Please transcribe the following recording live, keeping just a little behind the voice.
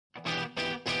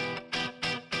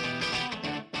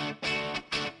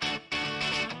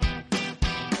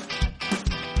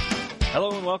Hello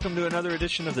and welcome to another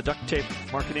edition of the Duct Tape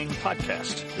Marketing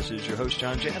Podcast. This is your host,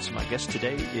 John Jansen. My guest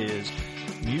today is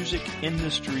music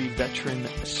industry veteran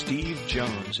Steve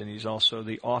Jones, and he's also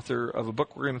the author of a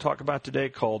book we're going to talk about today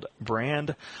called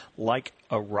Brand Like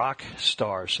a Rock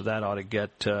Star. So that ought to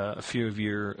get a few of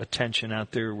your attention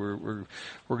out there. We're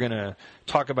going to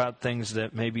talk about things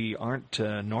that maybe aren't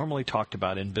normally talked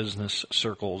about in business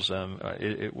circles.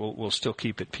 We'll still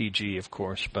keep it PG, of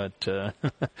course, but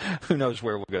who knows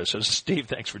where we'll go. So, Steve,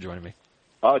 thanks for joining me.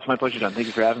 Oh, it's my pleasure, John. Thank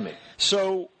you for having me.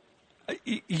 So,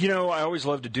 you know, I always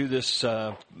love to do this,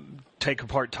 take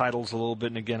apart titles a little bit.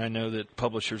 And again, I know that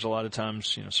publishers a lot of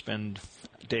times, spend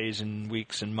days and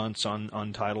weeks and months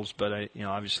on titles. But,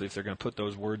 obviously if they're going to put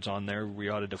those words on there, we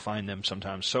ought to define them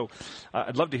sometimes. So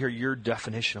I'd love to hear your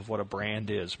definition of what a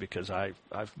brand is, because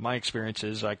my experience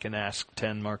is I can ask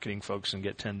 10 marketing folks and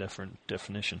get 10 different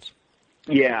definitions.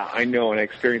 Yeah, I know, and I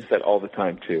experience that all the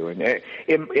time too. And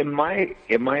in my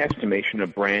estimation, a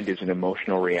brand is an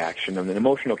emotional reaction and an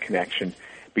emotional connection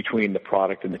between the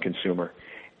product and the consumer.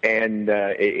 And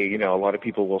a lot of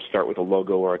people will start with a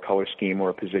logo or a color scheme or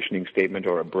a positioning statement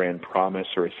or a brand promise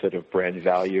or a set of brand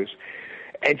values.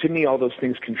 And to me, all those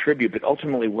things contribute. But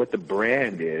ultimately, what the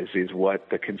brand is what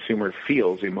the consumer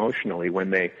feels emotionally when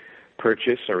they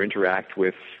purchase or interact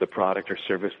with the product or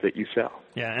service that you sell.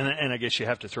 Yeah, and I guess you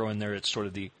have to throw in there it's sort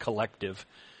of the collective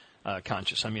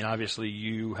conscious. I mean, obviously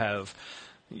you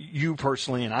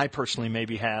personally and I personally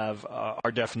maybe have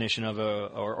our definition of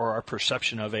or our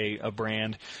perception of a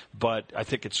brand, but I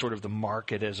think it's sort of the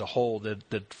market as a whole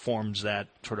that forms that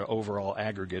sort of overall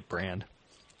aggregate brand.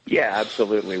 Yeah,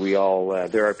 absolutely. We all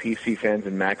there are PC fans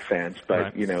and Mac fans,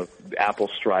 but right. Apple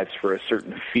strives for a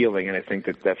certain feeling, and I think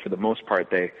that for the most part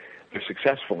they're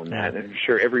successful in that. And I'm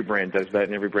sure every brand does that,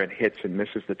 and every brand hits and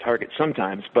misses the target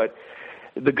sometimes. But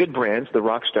the good brands, the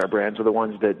rock star brands, are the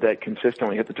ones that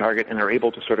consistently hit the target and are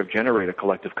able to sort of generate a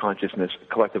collective consciousness,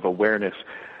 collective awareness,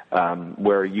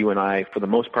 where you and I, for the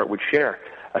most part, would share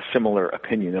a similar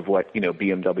opinion of what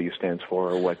BMW stands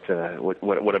for or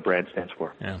what a brand stands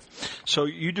for. Yeah. So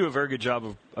you do a very good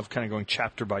job of kind of going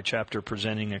chapter by chapter,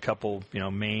 presenting a couple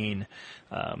main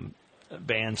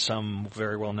bands, some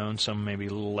very well known, some maybe a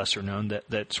little lesser known,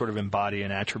 that sort of embody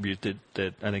an attribute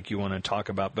that I think you want to talk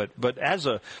about. But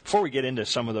before we get into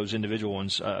some of those individual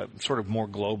ones, sort of more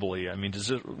globally, I mean,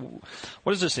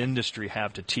 what does this industry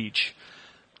have to teach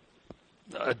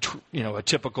a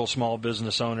typical small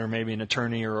business owner, maybe an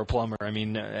attorney or a plumber? I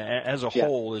mean, as a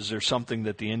whole, is there something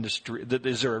that the industry,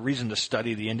 is there a reason to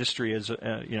study the industry as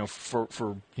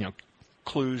for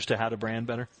clues to how to brand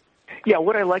better? Yeah,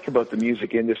 what I like about the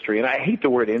music industry, and I hate the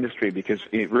word industry because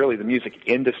really the music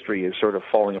industry is sort of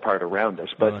falling apart around us,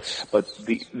 but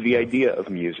the idea of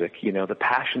music, the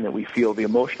passion that we feel, the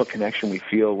emotional connection we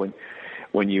feel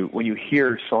when you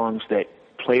hear songs that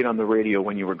played on the radio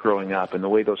when you were growing up, and the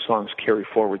way those songs carry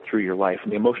forward through your life,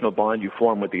 and the emotional bond you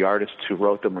form with the artists who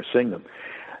wrote them or sing them,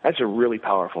 that's a really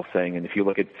powerful thing. And if you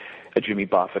look at a Jimmy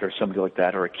Buffett or somebody like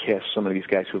that, or a Kiss, some of these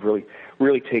guys who've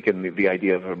really taken the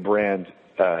idea of a brand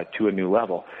to a new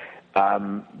level.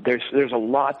 There's a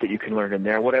lot that you can learn in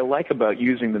there. What I like about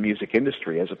using the music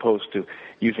industry as opposed to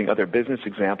using other business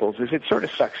examples is it sort of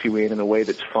sucks you in a way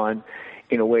that's fun,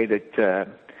 in a way that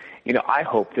I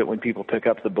hope that when people pick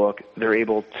up the book, they're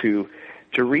able to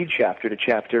read chapter to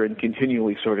chapter and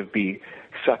continually sort of be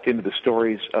sucked into the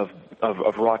stories of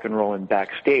rock and roll and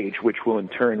backstage, which will in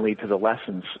turn lead to the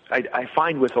lessons. I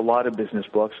find with a lot of business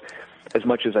books, as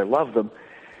much as I love them,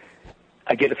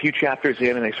 I get a few chapters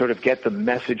in and I sort of get the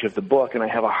message of the book, and I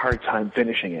have a hard time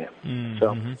finishing it. Mm-hmm.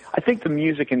 So I think the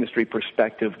music industry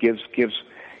perspective gives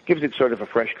it sort of a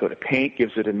fresh coat of paint,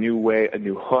 gives it a new way, a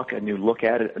new hook, a new look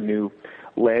at it, a new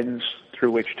lens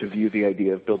through which to view the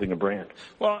idea of building a brand.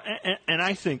 Well, and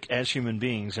I think as human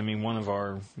beings, I mean, one of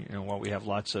our, while we have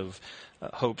lots of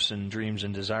hopes and dreams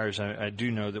and desires, I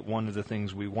do know that one of the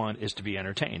things we want is to be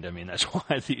entertained. I mean, that's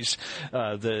why these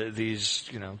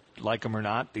like them or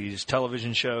not, these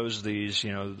television shows, these,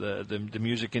 the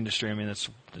music industry, I mean,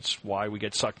 that's why we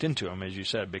get sucked into them, as you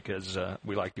said, because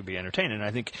we like to be entertained. And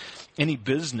I think any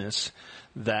business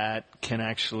that can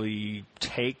actually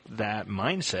take that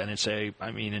mindset and say,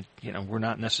 I mean, we're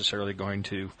not necessarily going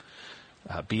to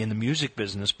be in the music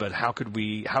business, but how could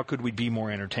we be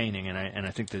more entertaining? And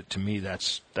I think that to me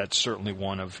that's certainly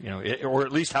one of or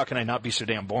at least how can I not be so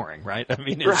damn boring, right? I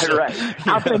mean, right.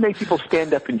 How can I make people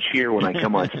stand up and cheer when I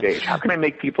come on stage? How can I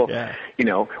make people,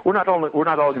 we're not all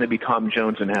going to be Tom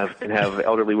Jones and have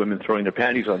elderly women throwing their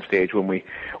panties on stage when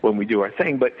we do our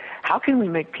thing, but how can we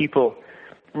make people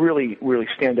really, really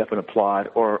stand up and applaud,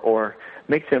 or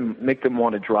make them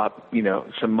want to drop,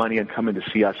 some money and come in to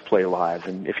see us play live.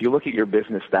 And if you look at your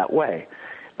business that way,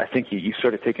 I think you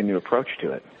sort of take a new approach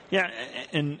to it. Yeah,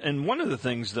 and one of the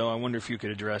things, though, I wonder if you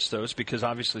could address those, because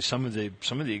obviously some of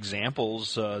the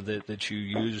examples that you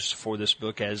use for this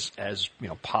book as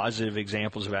positive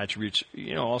examples of attributes,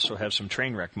 also have some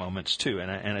train wreck moments too. And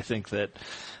I think that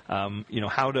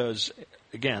how does,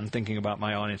 again, thinking about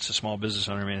my audience, a small business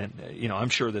owner, I'm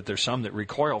sure that there's some that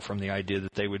recoil from the idea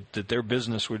that their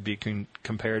business would be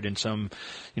compared in some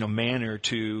manner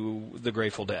to the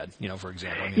Grateful Dead, for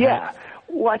example. Yeah.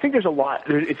 Well, I think there's a lot.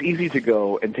 It's easy to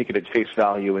go and take it at face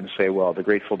value and say, well, the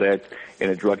Grateful Dead in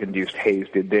a drug-induced haze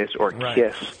did this, or right.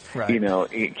 Kiss,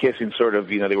 right. Kiss in sort of,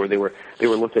 they were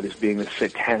looked at as being the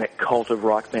satanic cult of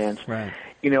rock bands. Right.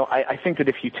 I think that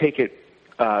if you take it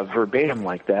verbatim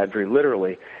like that, very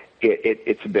literally,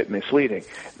 it's a bit misleading.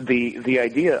 The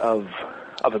idea of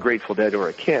a Grateful Dead or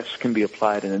a Kiss can be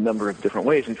applied in a number of different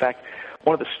ways. In fact,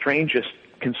 one of the strangest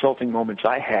consulting moments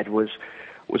I had was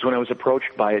when I was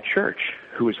approached by a church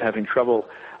who was having trouble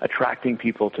attracting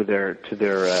people to their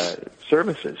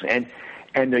services,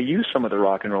 and they used some of the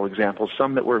rock and roll examples,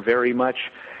 some that were very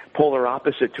much polar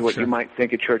opposite to what Sure. you might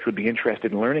think a church would be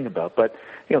interested in learning about. But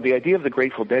the idea of the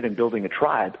Grateful Dead and building a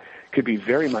tribe could be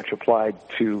very much applied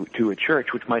to a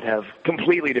church, which might have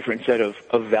completely different set of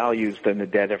values than the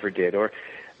Dead ever did, or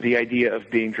the idea of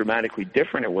being dramatically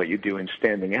different at what you do and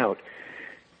standing out.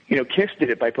 Kiss did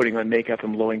it by putting on makeup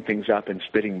and blowing things up and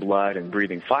spitting blood and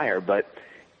breathing fire, but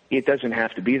it doesn't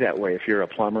have to be that way if you're a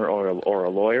plumber or a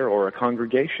lawyer or a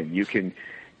congregation. You can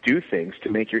do things to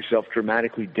make yourself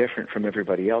dramatically different from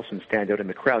everybody else and stand out in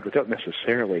the crowd without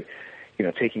necessarily,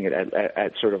 taking it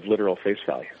at sort of literal face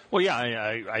value. Well, yeah,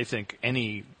 I think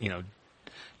any,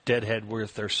 deadhead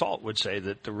worth their salt would say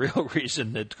that the real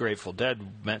reason that Grateful Dead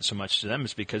meant so much to them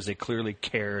is because they clearly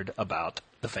cared about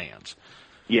the fans.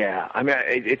 Yeah,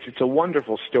 it's a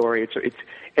wonderful story.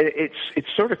 It's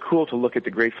sort of cool to look at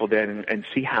the Grateful Dead and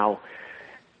see how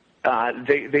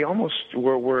they almost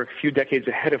were a few decades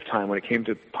ahead of time when it came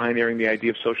to pioneering the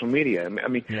idea of social media.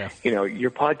 Yeah.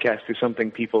 Your podcast is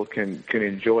something people can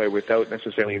enjoy without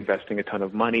necessarily investing a ton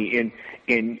of money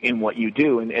in what you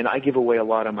do. And I give away a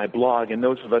lot on my blog, and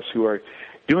those of us who are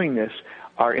doing this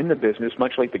are in the business,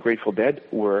 much like the Grateful Dead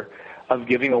were, of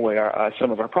giving away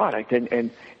some of our product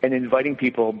and inviting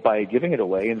people, by giving it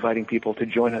away, inviting people to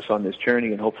join us on this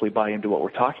journey and hopefully buy into what we're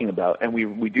talking about. And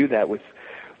we do that with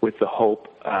the hope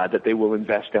that they will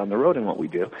invest down the road in what we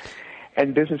do.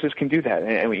 And businesses can do that.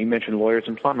 And you mentioned lawyers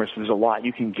and plumbers. There's a lot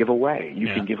you can give away. You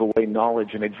can give away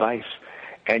knowledge and advice,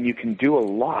 and you can do a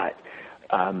lot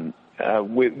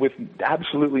with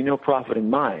absolutely no profit in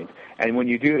mind. And when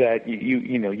you do that,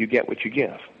 you get what you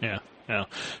give. Yeah. Yeah.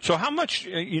 So how much,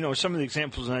 some of the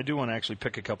examples, and I do want to actually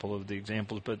pick a couple of the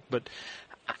examples, but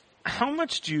how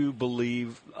much do you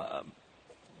believe,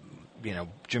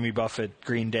 Jimmy Buffett,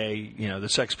 Green Day, the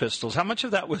Sex Pistols, how much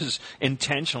of that was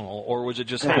intentional, or was it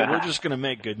just, hey, we're just going to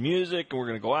make good music and we're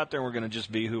going to go out there and we're going to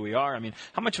just be who we are?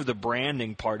 How much of the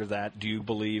branding part of that do you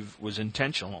believe was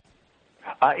intentional?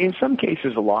 In some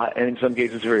cases, a lot, and in some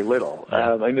cases, very little.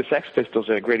 The Sex Pistols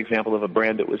are a great example of a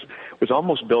brand that was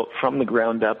almost built from the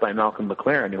ground up by Malcolm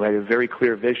McLaren, who had a very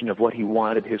clear vision of what he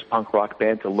wanted his punk rock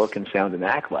band to look and sound and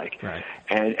act like. Right.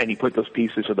 And he put those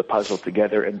pieces of the puzzle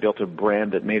together and built a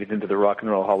brand that made it into the Rock and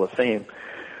Roll Hall of Fame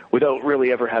without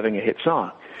really ever having a hit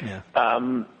song. Yeah.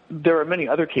 There are many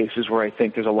other cases where I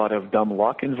think there's a lot of dumb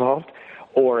luck involved,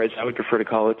 or as I would prefer to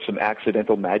call it, some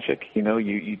accidental magic.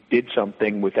 You did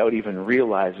something without even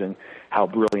realizing how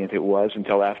brilliant it was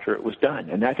until after it was done.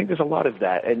 And I think there's a lot of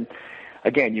that. And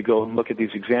again, you go and look at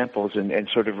these examples and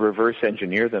sort of reverse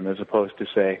engineer them, as opposed to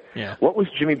say, what was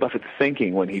Jimmy Buffett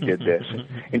thinking when he did this?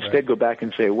 Instead, right. Go back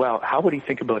and say, well, how would he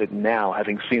think about it now,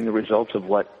 having seen the results of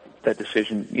what that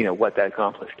decision, what that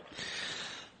accomplished?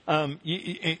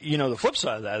 The flip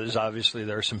side of that is obviously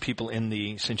there are some people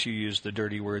since you used the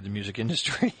dirty word, the music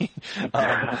industry,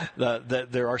 that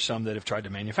there are some that have tried to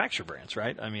manufacture brands,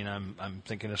 right? I'm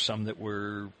thinking of some that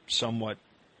were somewhat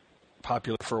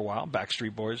popular for a while.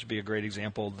 Backstreet Boys would be a great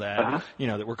example that,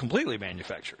 that were completely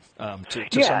manufactured,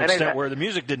 to some extent where the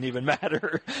music didn't even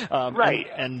matter. Right.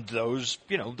 And those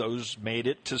made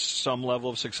it to some level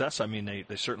of success. They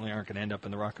certainly aren't going to end up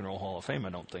in the Rock and Roll Hall of Fame, I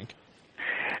don't think.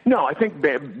 No, I think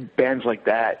bands like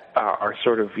that are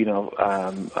sort of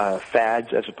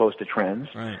fads as opposed to trends.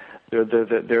 Right. They're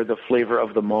the flavor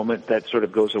of the moment that sort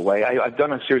of goes away. I've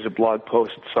done a series of blog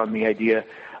posts on the idea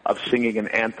of singing an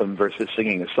anthem versus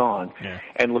singing a song,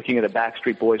 and looking at a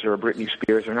Backstreet Boys or a Britney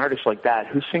Spears or an artist like that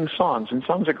who sings songs, and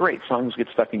songs are great. Songs get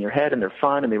stuck in your head, and they're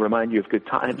fun, and they remind you of good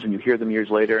times, and you hear them years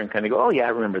later and kind of go, oh, yeah, I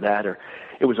remember that, or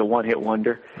it was a one-hit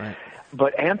wonder. Right.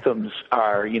 But anthems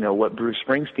are, what Bruce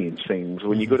Springsteen sings.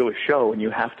 When you go to a show and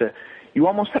you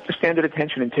almost have to stand at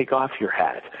attention and take off your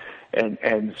hat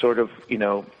and sort of,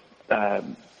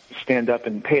 stand up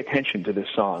and pay attention to this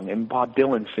song. And Bob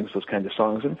Dylan sings those kinds of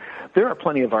songs. And there are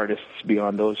plenty of artists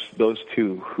beyond those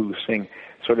two who sing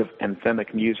sort of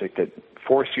anthemic music that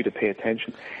force you to pay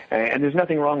attention. And there's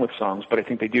nothing wrong with songs, but I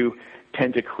think they do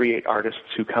tend to create artists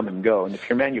who come and go. And if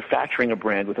you're manufacturing a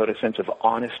brand without a sense of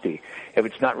honesty, if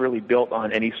it's not really built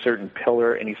on any certain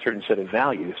pillar, any certain set of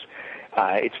values,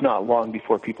 it's not long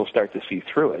before people start to see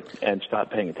through it and stop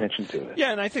paying attention to it.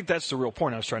 Yeah, and I think that's the real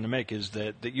point I was trying to make, is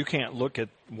that you can't look at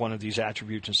one of these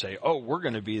attributes and say, oh, we're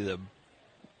going to be the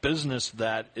business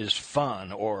that is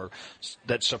fun or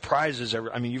that surprises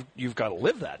everyone. I mean, you've got to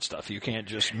live that stuff. You can't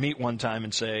just meet one time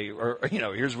and say, or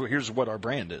here's what our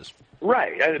brand is.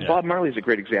 Right. Bob Marley is a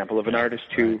great example of an artist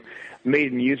who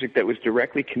made music that was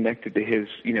directly connected to his,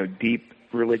 deep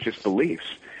religious beliefs.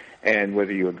 And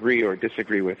whether you agree or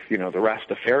disagree with, the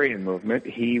Rastafarian movement,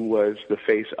 he was the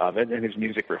face of it, and his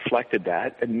music reflected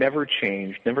that and never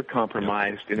changed, never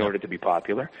compromised in order to be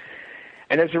popular.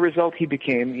 And as a result, he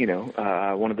became,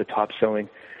 one of the top-selling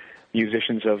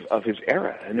musicians of his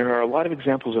era. And there are a lot of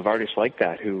examples of artists like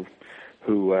that who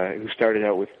started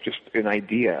out with just an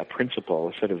idea, a principle,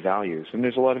 a set of values. And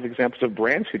there's a lot of examples of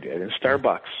brands who did. And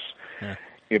Starbucks,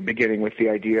 beginning with the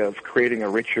idea of creating a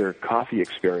richer coffee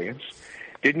experience,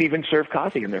 didn't even serve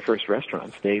coffee in their first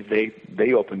restaurants.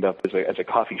 They opened up as a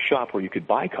coffee shop where you could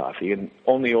buy coffee, and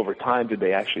only over time did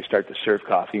they actually start to serve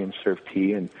coffee and serve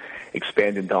tea and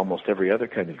expand into almost every other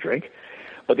kind of drink.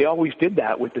 But they always did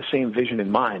that with the same vision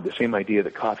in mind, the same idea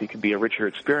that coffee could be a richer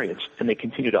experience, and they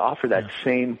continue to offer that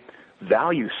same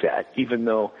value set, even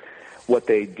though what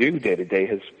they do day to day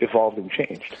has evolved and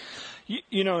changed.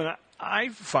 And I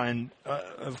find,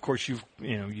 of course,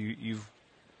 you've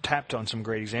tapped on some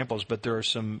great examples, but there are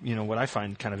some, what I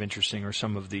find kind of interesting are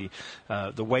some of the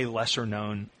way lesser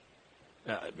known,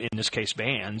 in this case,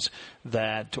 bands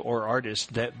or artists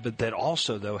that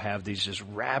also though have these just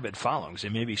rabid followings. They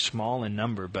may be small in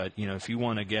number, but if you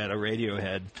want to get a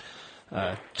Radiohead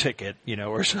ticket,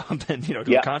 or something,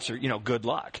 to a concert, good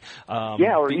luck.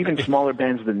 Or even smaller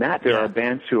bands than that. There are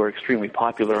bands who are extremely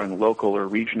popular on local or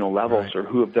regional levels, or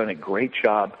who have done a great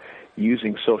job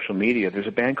using social media. There's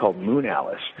a band called Moon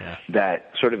Alice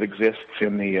that sort of exists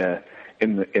in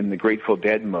the Grateful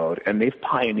Dead mode, and they've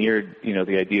pioneered,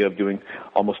 the idea of doing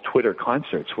almost Twitter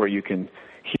concerts where you can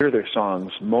hear their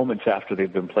songs moments after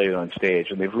they've been played on stage,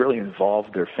 and they've really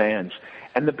involved their fans.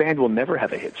 And the band will never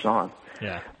have a hit song.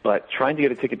 Yeah. But trying to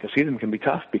get a ticket to see them can be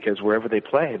tough because wherever they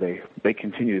play, they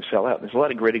continue to sell out. There's a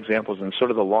lot of great examples in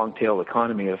sort of the long tail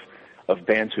economy of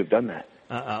bands who've done that.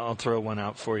 I'll throw one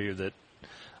out for you that,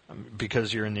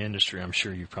 because you're in the industry, I'm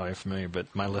sure you're probably familiar, but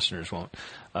my listeners won't.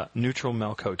 Neutral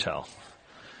Milk Hotel.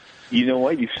 You know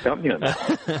what? You stumped me on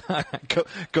that.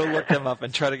 Go look them up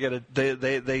and try to get it.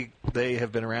 They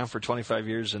have been around for 25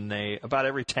 years, and they about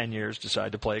every 10 years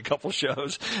decide to play a couple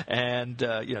shows, and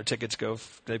tickets go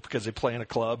because they play in a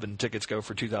club, and tickets go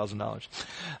for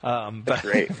 $2,000. That's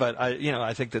great. But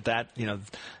I think that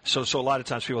so a lot of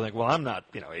times people think, well, I'm not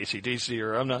AC/DC,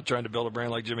 or I'm not trying to build a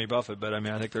brand like Jimmy Buffett, but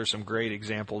I think there's some great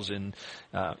examples in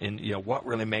what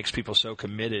really makes people so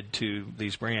committed to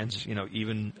these brands,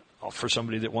 even for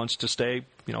somebody that wants to stay,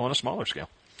 on a smaller scale.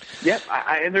 Yeah,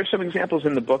 and there's some examples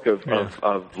in the book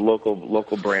of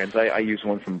local brands. I use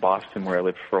one from Boston where I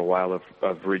lived for a while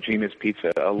of Regina's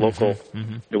Pizza, a local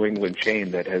New England chain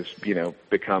that has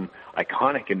become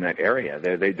iconic in that area.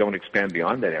 They don't expand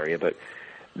beyond that area, but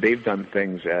they've done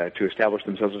things to establish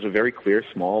themselves as a very clear,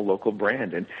 small, local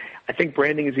brand. And I think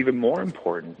branding is even more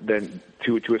important than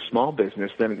to a small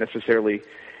business than necessarily.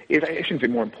 I shouldn't say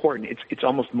more important. It's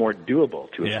almost more doable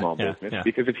to a small business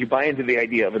because if you buy into the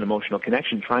idea of an emotional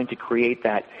connection, trying to create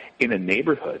that in a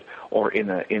neighborhood or in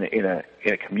a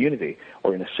community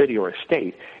or in a city or a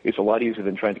state is a lot easier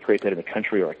than trying to create that in a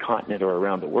country or a continent or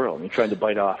around the world. And you're trying to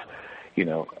bite off,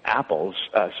 Apple's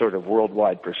sort of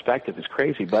worldwide perspective is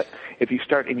crazy. But if you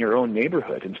start in your own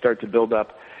neighborhood and start to build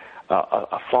up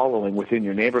a following within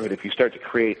your neighborhood, if you start to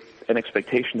create an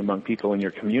expectation among people in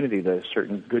your community that a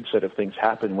certain good set of things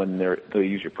happen when they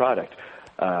use your product,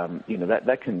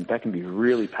 that can be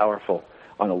really powerful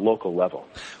on a local level.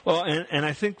 Well, and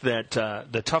I think that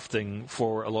the tough thing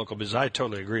for a local business, I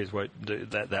totally agree with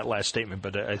that last statement,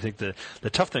 but I think the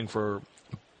tough thing for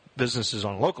businesses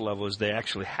on a local level is they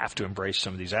actually have to embrace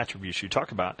some of these attributes you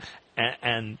talk about,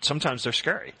 and sometimes they're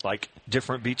scary. Like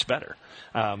different beats better.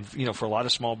 For a lot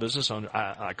of small business owners,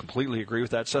 I completely agree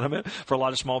with that sentiment. For a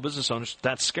lot of small business owners,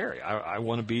 that's scary. I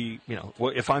want to be,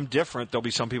 if I'm different, there'll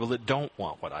be some people that don't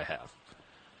want what I have.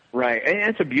 Right, and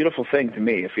it's a beautiful thing to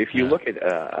me. If you look at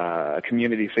a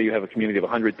community, say you have a community of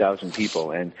 100,000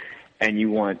 people, and you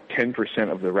want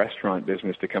 10% of the restaurant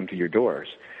business to come to your doors,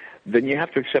 then you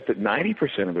have to accept that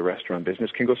 90% of the restaurant business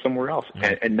can go somewhere else,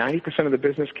 and 90% of the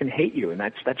business can hate you, and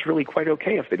that's really quite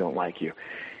okay if they don't like you.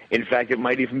 In fact, it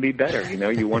might even be better.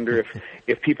 You wonder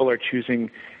if people are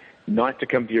choosing not to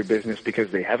come to your business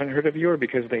because they haven't heard of you or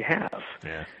because they have.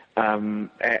 Yeah.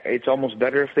 It's almost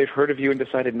better if they've heard of you and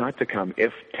decided not to come.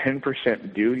 If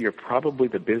 10% do, you're probably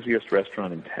the busiest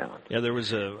restaurant in town. Yeah, there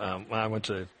was I went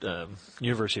to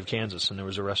University of Kansas, and there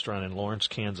was a restaurant in Lawrence,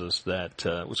 Kansas that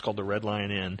was called the Red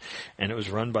Lion Inn, and it was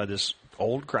run by this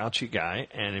old grouchy guy,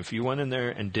 and if you went in there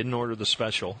and didn't order the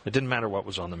special, it didn't matter what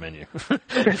was on the menu.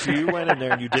 If you went in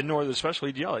there and you didn't order the special,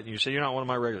 he'd yell at you. You'd say, "You're not one of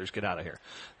my regulars. Get out of here."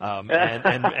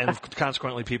 And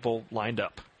consequently, people lined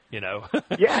up.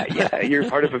 Yeah, you're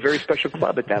part of a very special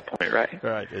club at that point, right?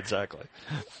 Right, exactly.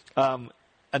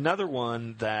 Another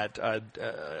one that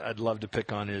I'd love to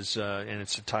pick on is, and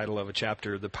it's the title of a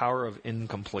chapter, "The Power of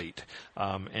Incomplete."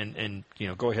 And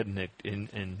go ahead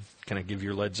and kind of give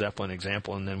your Led Zeppelin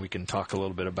example, and then we can talk a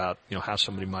little bit about how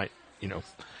somebody might,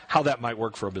 how that might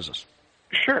work for a business.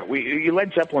 Sure.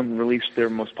 Led Zeppelin released their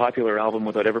most popular album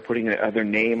without ever putting their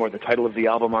name or the title of the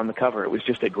album on the cover. It was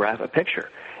just a picture.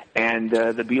 And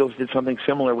the Beatles did something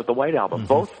similar with the White Album. Mm-hmm.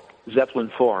 Both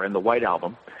Zeppelin 4 and the White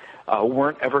Album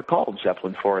weren't ever called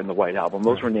Zeppelin 4 and the White Album.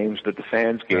 Those were names that the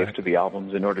fans gave to the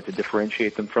albums in order to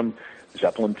differentiate them from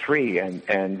Zeppelin 3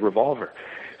 and Revolver.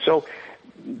 So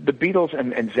the Beatles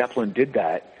and Zeppelin did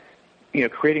that,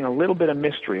 creating a little bit of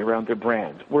mystery around their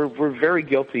brand. We're very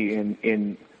guilty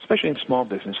in especially in small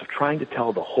business, of trying to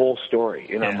tell the whole story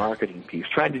in our marketing piece,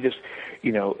 trying to just,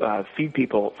 feed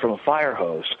people from a fire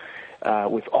hose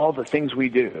with all the things we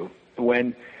do,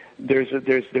 when there's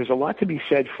a lot to be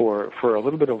said for a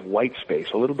little bit of white space,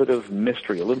 a little bit of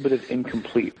mystery, a little bit of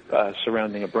incomplete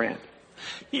surrounding a brand.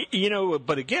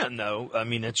 But again, though, I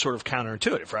mean, it's sort of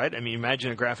counterintuitive, right? I mean,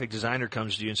 imagine a graphic designer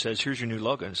comes to you and says, "Here's your new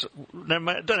logo." And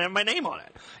it doesn't have my name on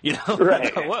it.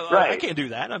 Right. Well, right. I can't do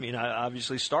that. I mean,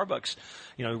 obviously Starbucks,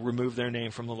 removed their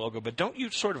name from the logo, but don't you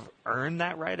sort of earn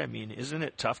that right? I mean, isn't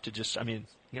it tough to just, at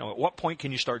what point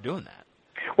can you start doing that?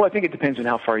 Well, I think it depends on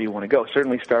how far you want to go.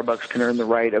 Certainly Starbucks can earn the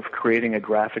right of creating a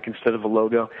graphic instead of a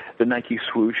logo. The Nike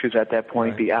swoosh is at that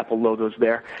point. Right. The Apple logo's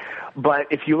there. But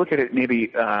if you look at it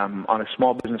maybe on a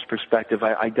small business perspective,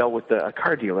 I dealt with a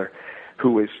car dealer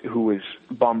who was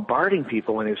bombarding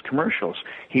people in his commercials.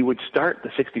 He would start the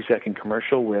 60-second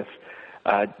commercial with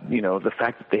the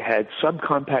fact that they had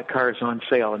subcompact cars on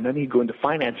sale, and then he'd go into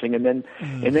financing, and then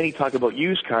he'd talk about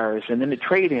used cars, and then the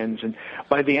trade-ins, and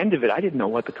by the end of it, I didn't know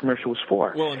what the commercial was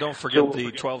for. Well, and don't forget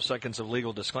the 12 seconds of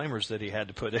legal disclaimers that he had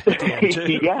to put in at the end,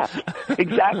 too. Yeah,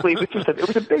 exactly. It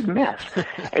was a big mess.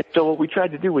 And so what we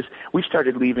tried to do was we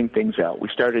started leaving things out. We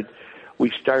started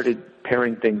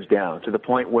paring things down to the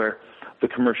point where the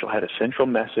commercial had a central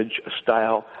message, a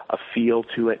style, a feel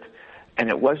to it, and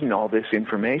it wasn't all this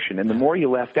information. And the more you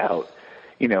left out,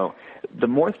 the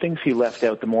more things he left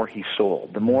out, the more he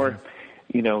sold. The more,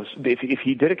 if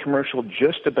he did a commercial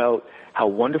just about how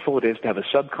wonderful it is to have a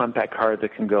subcompact car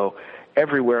that can go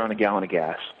everywhere on a gallon of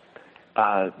gas,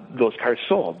 those cars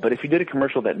sold. But if he did a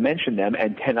commercial that mentioned them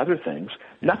and 10 other things,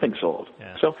 nothing sold.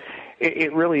 Yeah. So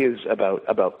it really is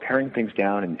about paring things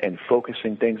down and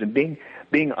focusing things and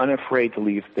being unafraid to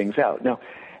leave things out. Now,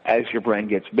 as your brand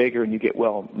gets bigger and you get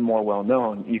more well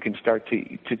known, you can start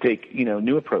to take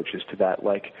new approaches to that,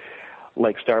 like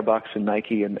Starbucks and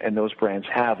Nike and those brands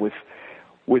have with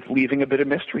leaving a bit of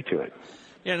mystery to it.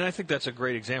 Yeah, and I think that's a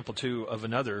great example too of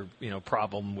another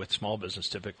problem with small business.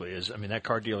 Typically, is that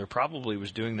car dealer probably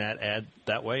was doing that ad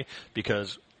that way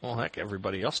because, well, heck,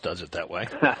 everybody else does it that way.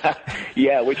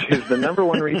 Yeah, which is the number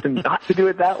one reason not to do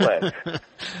it that way.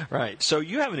 Right. So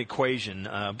you have an equation,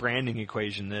 branding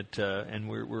equation that, and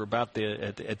we're about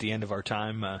at the end of our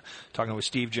time talking with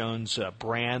Steve Jones,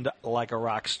 brand like a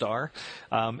rock star,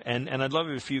 and I'd love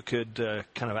it if you could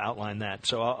kind of outline that.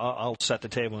 So I'll set the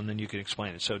table and then you can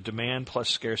explain it. So demand plus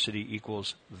scarcity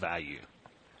equals value.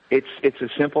 It's a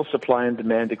simple supply and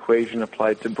demand equation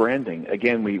applied to branding.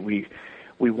 Again,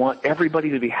 we want everybody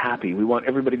to be happy. We want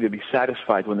everybody to be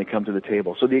satisfied when they come to the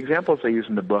table. So the examples I use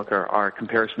in the book are a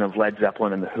comparison of Led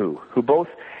Zeppelin and The Who both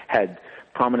had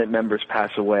prominent members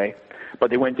pass away, but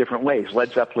they went different ways.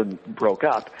 Led Zeppelin broke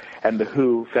up, and The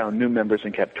Who found new members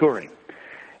and kept touring.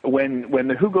 when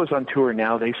the Who goes on tour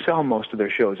now, they sell most of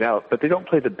their shows out, but they don't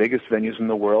play the biggest venues in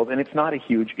the world, and it's not a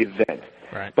huge event.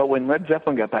 Right. But when Led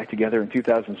Zeppelin got back together in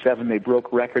 2007, they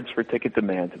broke records for ticket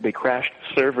demand. They crashed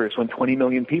servers when 20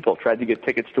 million people tried to get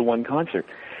tickets to one concert.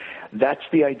 That's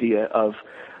the idea of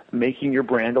making your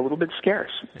brand a little bit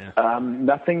scarce. Yeah.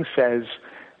 Nothing says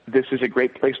this is a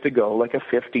great place to go like a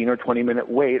 15 or 20-minute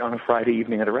wait on a Friday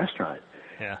evening at a restaurant.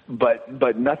 Yeah. But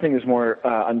nothing is more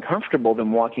uncomfortable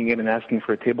than walking in and asking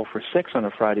for a table for 6 on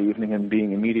a Friday evening and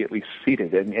being immediately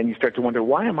seated. And you start to wonder,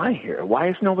 why am I here? Why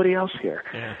is nobody else here?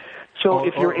 Yeah. So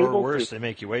if you're able or worse, to, they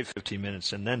make you wait 15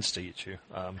 minutes and then seat you.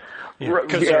 And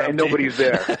nobody's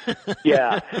there.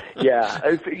 yeah.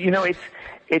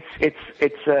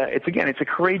 It's a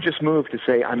courageous move to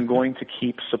say I'm going to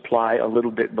keep supply a little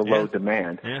bit below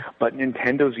demand. Yeah. But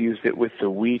Nintendo's used it with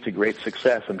the Wii to great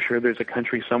success. I'm sure there's a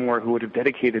country somewhere who would have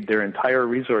dedicated their entire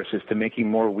resources to making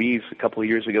more Wiis a couple of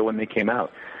years ago when they came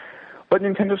out. But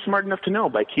Nintendo's smart enough to know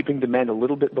by keeping demand a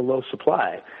little bit below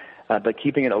supply, by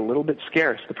keeping it a little bit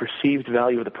scarce, the perceived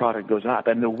value of the product goes up.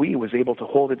 And the Wii was able to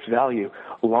hold its value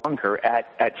longer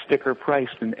at sticker price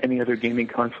than any other gaming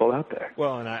console out there.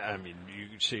 Well, and I mean,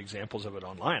 you see examples of it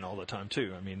online all the time,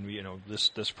 too. I mean,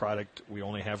 this product, we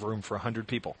only have room for 100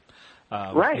 people.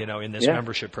 Right. In this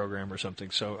membership program or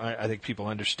something. So I think people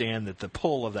understand that the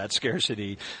pull of that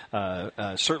scarcity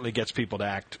certainly gets people to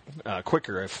act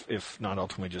quicker, if not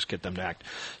ultimately just get them to act.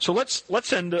 So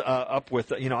let's end up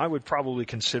with, I would probably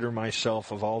consider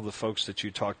myself, of all the folks that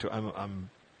you talk to, I'm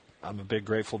a big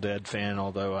Grateful Dead fan,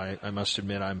 although I must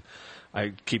admit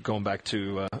I keep going back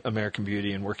to American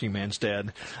Beauty and Working Man's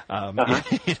Dead,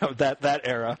 that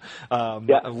era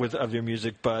of your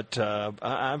music. But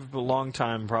I've a long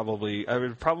time I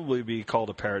would probably be called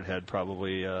a parrot head,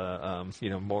 probably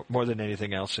more than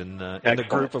anything else in the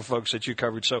group of folks that you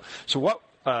covered. So what?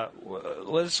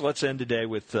 Let's end today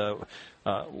with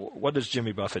what does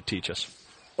Jimmy Buffett teach us?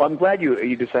 Well, I'm glad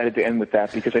you decided to end with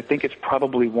that, because I think it's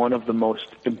probably one of the most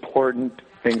important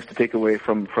things to take away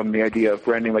from the idea of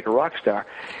branding like a rock star,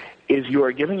 is you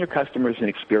are giving your customers an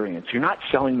experience. You're not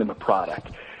selling them a product.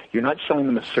 You're not selling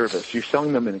them a service. You're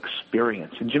selling them an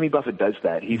experience. And Jimmy Buffett does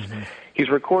that. He's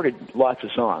recorded lots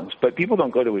of songs, but people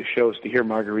don't go to his shows to hear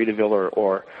Margaritaville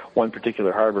or One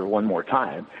Particular Harbor one more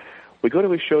time. We go to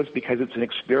his shows because it's an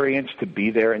experience to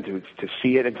be there and to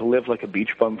see it and to live like a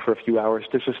beach bum for a few hours,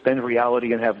 to suspend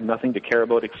reality and have nothing to care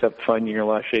about except finding your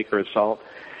last shaker of salt.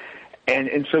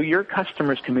 And so your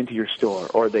customers come into your store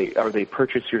or they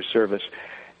purchase your service.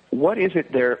 What is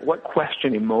it there? What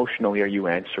question emotionally are you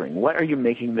answering? What are you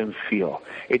making them feel?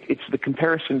 It's the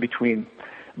comparison between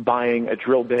buying a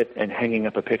drill bit and hanging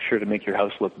up a picture to make your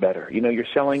house look better. You're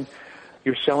selling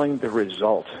the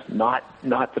result, not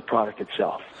the product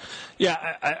itself.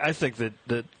 Yeah, I think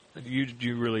that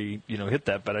you really hit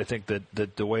that, but I think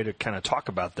that the way to kind of talk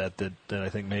about that I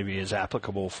think maybe is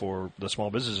applicable for the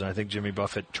small business, and I think Jimmy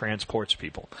Buffett transports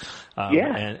people.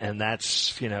 And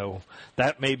that's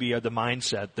that may be the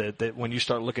mindset that when you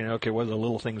start looking at, okay, what are the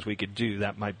little things we could do,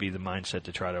 that might be the mindset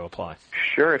to try to apply.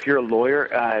 Sure. If you're a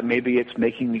lawyer, maybe it's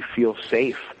making me feel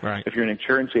safe. Right. If you're an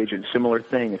insurance agent, similar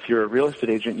thing. If you're a real estate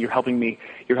agent, you're helping me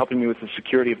with the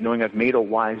security of knowing I've made a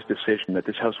wise decision, that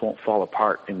this house won't fall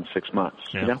apart in 6 months.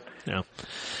 Yeah. Yeah.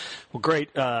 Well,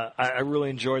 great. I really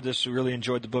enjoyed this. Really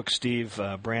enjoyed the book, Steve.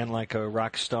 Brand Like a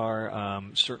Rock Star.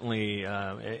 Certainly,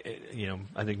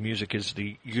 I think music is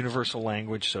the universal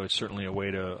language, so it's certainly a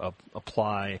way to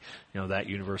apply, that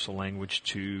universal language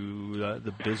to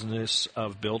the business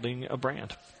of building a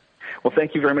brand. Well,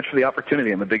 thank you very much for the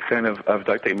opportunity. I'm a big fan of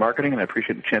Duct Tape Marketing, and I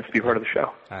appreciate the chance to be part of the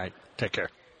show. All right. Take care.